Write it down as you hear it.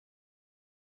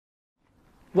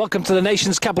Welcome to the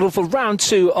nation's capital for round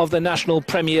 2 of the National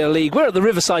Premier League. We're at the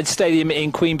Riverside Stadium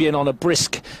in Queanbeyan on a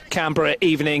brisk Canberra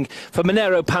evening for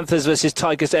Monaro Panthers versus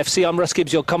Tigers FC. I'm Russ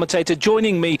Gibbs, your commentator.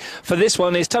 Joining me for this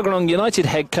one is Tuggeranong United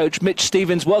head coach Mitch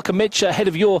Stevens. Welcome, Mitch, ahead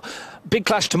of your big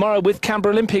clash tomorrow with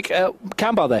Canberra Olympic.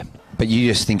 Canberra there. But you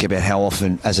just think about how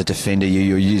often, as a defender,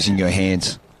 you're using your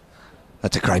hands.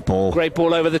 That's a great ball. Great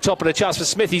ball over the top and a chance for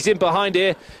Smith. He's in behind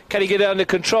here. Can he get it under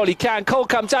control? He can. Cole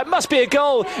comes out. Must be a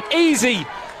goal. Easy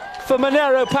for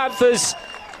Monaro Panthers.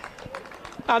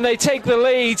 And they take the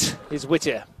lead. Is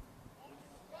Whittier.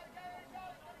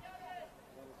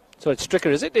 So it's Stricker,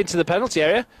 is it? Into the penalty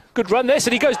area. Good run this,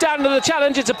 and he goes down to the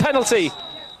challenge. It's a penalty.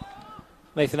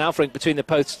 Nathan Alfrink between the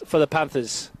posts for the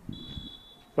Panthers.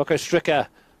 Rocco Stricker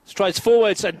strides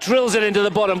forwards and drills it into the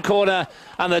bottom corner,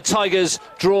 and the Tigers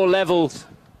draw level.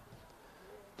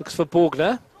 Looks for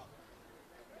Borgner.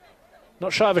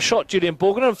 Not shy of a shot, Julian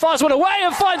Borgner, and fires one away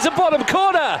and finds the bottom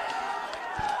corner.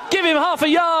 Give him half a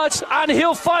yard and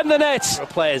he'll find the net.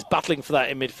 Players battling for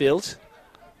that in midfield.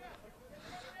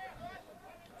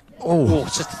 Oh,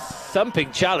 it's a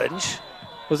thumping challenge.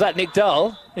 Was that Nick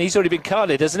Dahl? And he's already been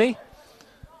carded, hasn't he?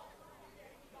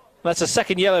 That's a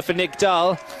second yellow for Nick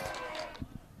Dahl.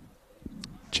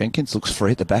 Jenkins looks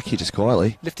free at the back here just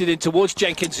quietly. Lifted in towards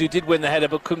Jenkins, who did win the header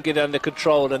but couldn't get it under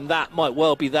control, and that might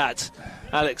well be that.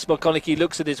 Alex McConaughey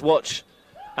looks at his watch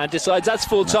and decides that's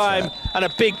full time, and a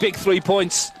big 3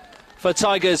 points for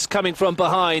Tigers coming from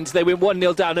behind. They went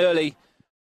 1-0 down early.